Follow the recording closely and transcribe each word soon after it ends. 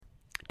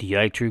Do you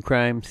like true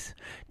crimes?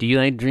 Do you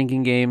like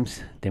drinking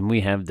games? Then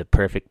we have the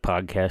perfect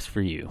podcast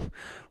for you.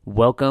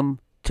 Welcome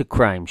to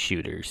Crime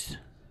Shooters.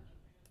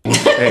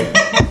 Hey.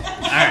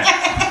 Alright.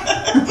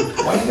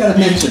 Why you gotta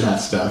mention that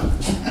stuff?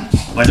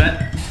 What's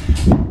that?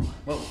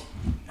 Whoa.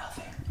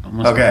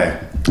 Nothing. Okay.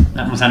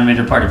 That almost had a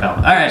major party foul.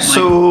 Alright,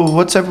 So,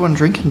 what's everyone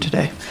drinking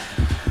today?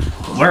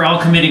 we're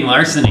all committing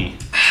larceny.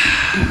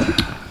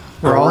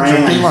 We're all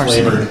drinking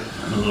larceny.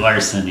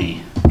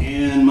 Larceny.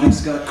 And Mike's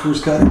got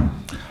Coors Cutter.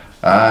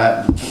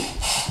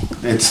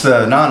 It's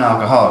the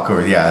non-alcoholic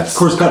Coors. Yeah, it's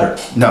Coors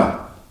Cutter. no.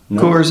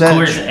 Coors Edge.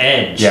 Coors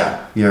Edge.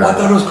 Yeah, you're. I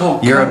thought it was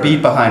called You're Cutter. a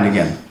beat behind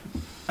again.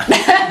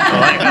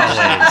 Like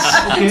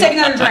always. Take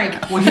another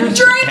drink.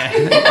 Drink!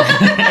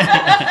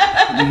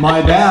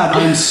 My bad.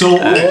 I'm so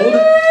old,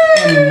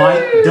 and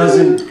Mike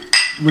doesn't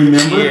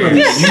remember, but it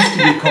used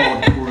to be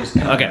called Coors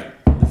Cutter. Okay.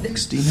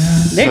 69.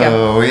 There you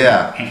go. So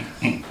yeah,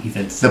 He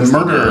said the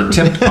murderer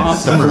tipped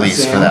off the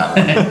police for that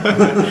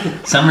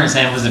one. Summer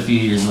Sam was a few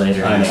years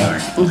later. I know.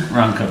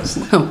 Wrong coast.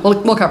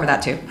 We'll cover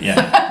that too. Yeah.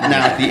 Now,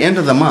 at the end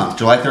of the month,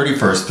 July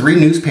 31st, 3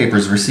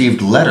 newspapers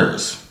received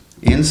letters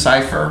in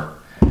cipher,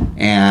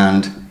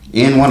 and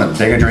in one of them,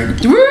 take a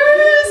drink.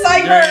 Woo!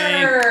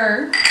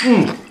 Cypher!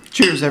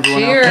 Cheers,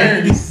 everyone. out there.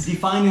 And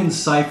define in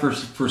cipher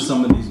for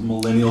some of these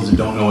millennials who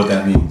don't know what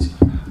that means.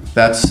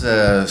 That's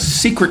a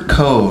secret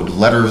code,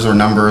 letters or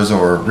numbers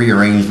or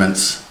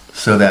rearrangements,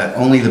 so that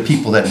only the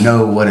people that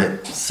know what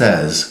it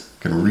says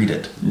can read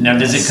it. Now,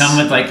 does it come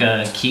with like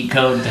a key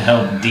code to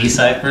help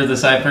decipher the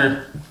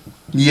cipher?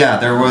 Yeah,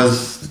 there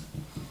was.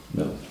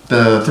 No.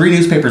 The 3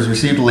 newspapers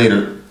received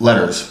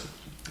letters,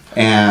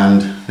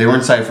 and they were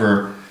in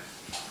cipher.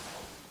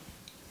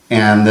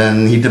 And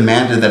then he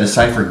demanded that a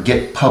cipher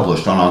get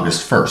published on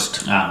August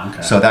 1st. Ah,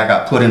 okay. So that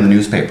got put in the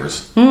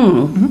newspapers.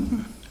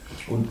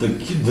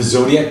 The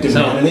Zodiac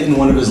demanded it in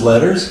one of his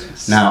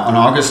letters. Now, on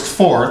August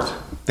 4th,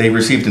 they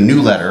received a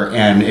new letter,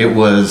 and it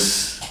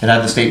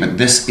had the statement,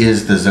 "This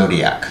is the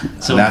Zodiac."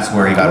 So- And that's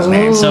where he got his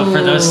name. So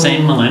for those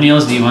same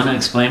millennials, do you want to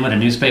explain what a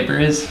newspaper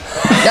is?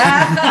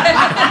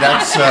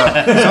 That's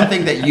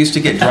something that used to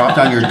get dropped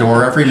on your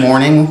door every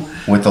morning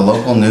with the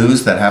local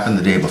news that happened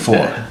the day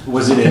before.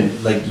 Was it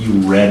in, like, you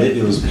read it,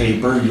 it was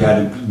paper, you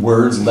had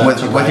words left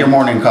to With right? your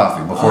morning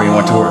coffee before you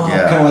went to work,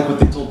 Kind of yeah. like what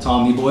they told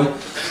Tommy Boy.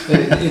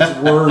 It's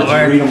words,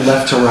 Or- you read them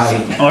left to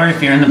right. Or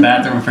if you're in the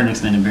bathroom for an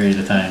extended period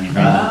of time, you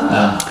bring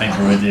the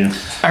paper with you.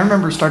 I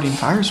remember starting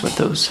fires with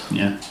those.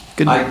 Yeah.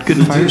 Good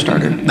Me fire too.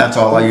 starter. That's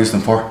all I use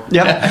them for.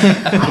 Yep.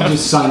 I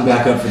just signed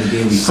back up for the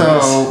Daily Press.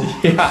 So,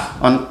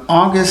 on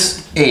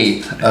August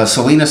 8th, a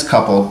Salinas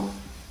couple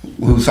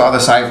who saw the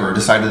cipher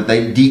decided that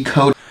they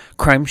decode.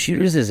 Crime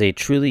Shooters is a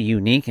truly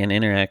unique and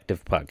interactive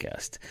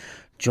podcast.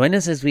 Join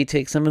us as we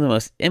take some of the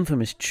most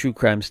infamous true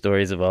crime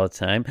stories of all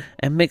time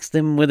and mix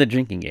them with a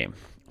drinking game.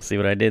 See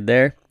what I did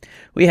there?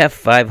 We have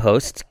 5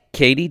 hosts,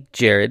 Katie,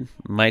 Jared,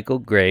 Michael,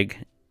 Greg,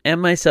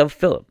 and myself,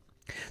 Philip.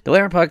 The way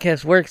our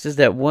podcast works is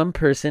that one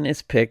person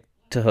is picked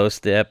to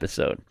host the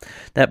episode.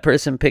 That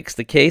person picks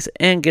the case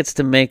and gets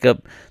to make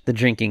up the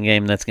drinking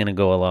game that's going to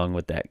go along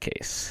with that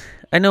case.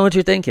 I know what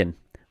you're thinking.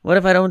 What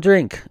if I don't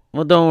drink?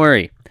 Well, don't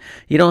worry.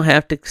 You don't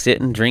have to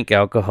sit and drink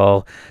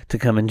alcohol to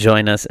come and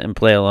join us and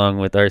play along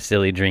with our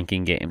silly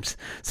drinking games.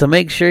 So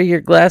make sure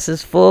your glass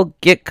is full,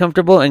 get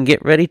comfortable, and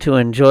get ready to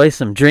enjoy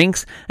some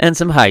drinks and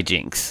some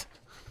hijinks.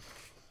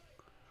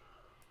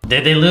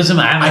 Did they lose him?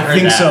 I haven't I heard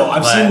think that, so.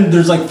 I've but- seen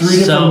there's like 3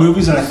 different So-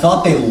 movies, and I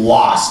thought they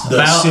lost the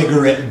About-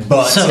 cigarette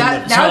butts. So- in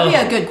That would be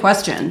a good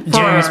question.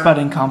 Jared- But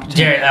incompetent.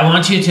 Jared, I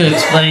want you to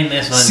explain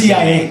this the one.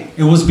 CIA.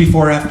 It was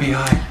before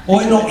FBI. Oh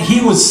no,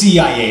 he was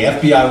CIA.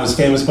 FBI was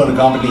famous but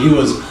incompetent. He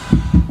was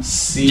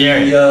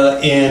CIA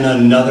in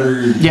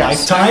another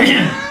Yes.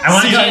 lifetime. I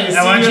want CIA you in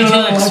to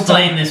another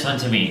explain lifetime. this one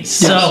to me.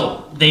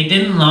 So they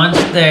didn't launch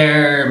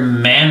their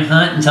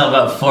manhunt until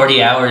about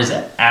 40 hours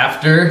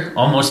after,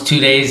 almost 2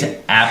 days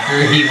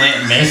after he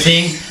went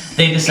missing.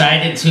 They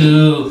decided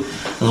to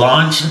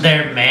launch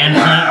their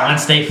manhunt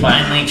once they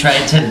finally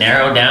tried to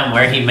narrow down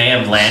where he may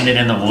have landed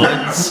in the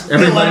woods.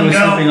 Everybody was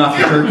slipping off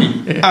the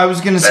turkey. I was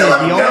going to say,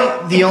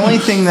 the only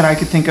thing that I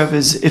could think of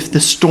is if the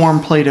storm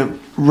played a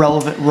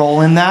relevant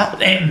role in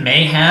that. It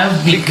may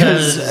have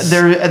because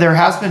there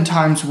has been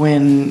times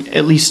when,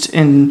 at least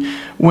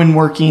when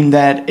working,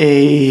 that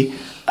a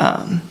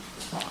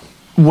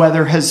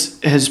weather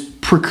has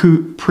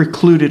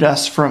precluded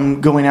us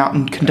from going out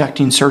and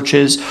conducting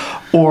searches,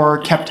 or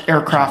kept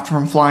aircraft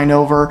from flying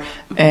over,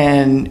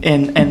 and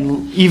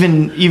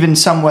even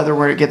some weather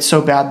where it gets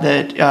so bad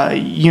that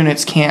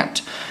units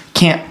can't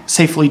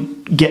safely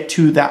get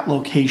to that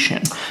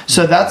location.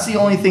 So that's the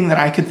only thing that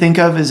I could think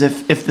of, is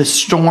if the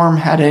storm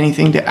had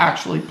anything to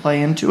actually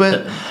play into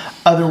it.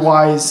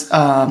 Otherwise,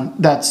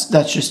 that's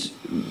just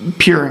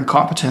pure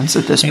incompetence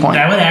at this point.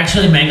 That would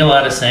actually make a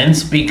lot of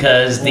sense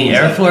because the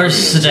Air Force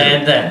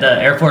said that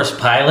the Air Force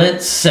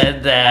pilots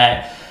said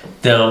that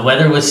the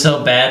weather was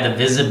so bad, the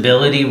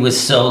visibility was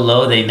so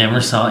low, they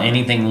never saw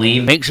anything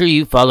leave. Make sure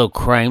you follow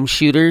Crime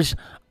Shooters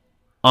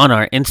on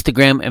our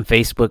Instagram and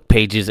Facebook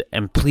pages,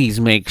 and please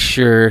make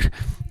sure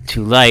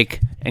to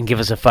like and give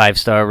us a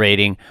 5-star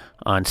rating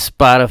on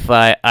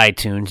Spotify,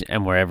 iTunes,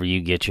 and wherever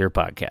you get your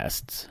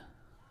podcasts.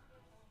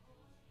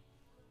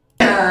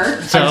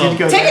 I did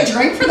go Take there. a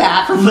drink for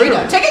that, for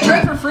freedom. Take a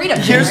drink for freedom.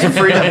 Here's the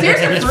freedom.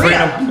 Here's the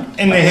freedom.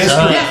 In the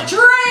history. Yeah,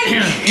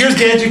 drink. Here's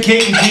to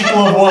educating people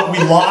of what we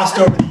lost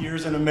over the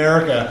years in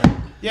America.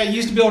 Yeah, you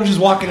used to be able to just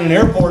walk in an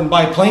airport and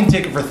buy a plane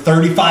ticket for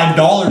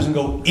 $35 and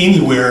go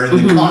anywhere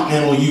in the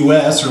continental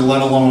U.S. or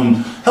let alone,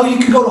 hell, you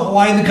could go to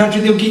Hawaii, the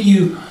country, they'll get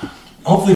you, hopefully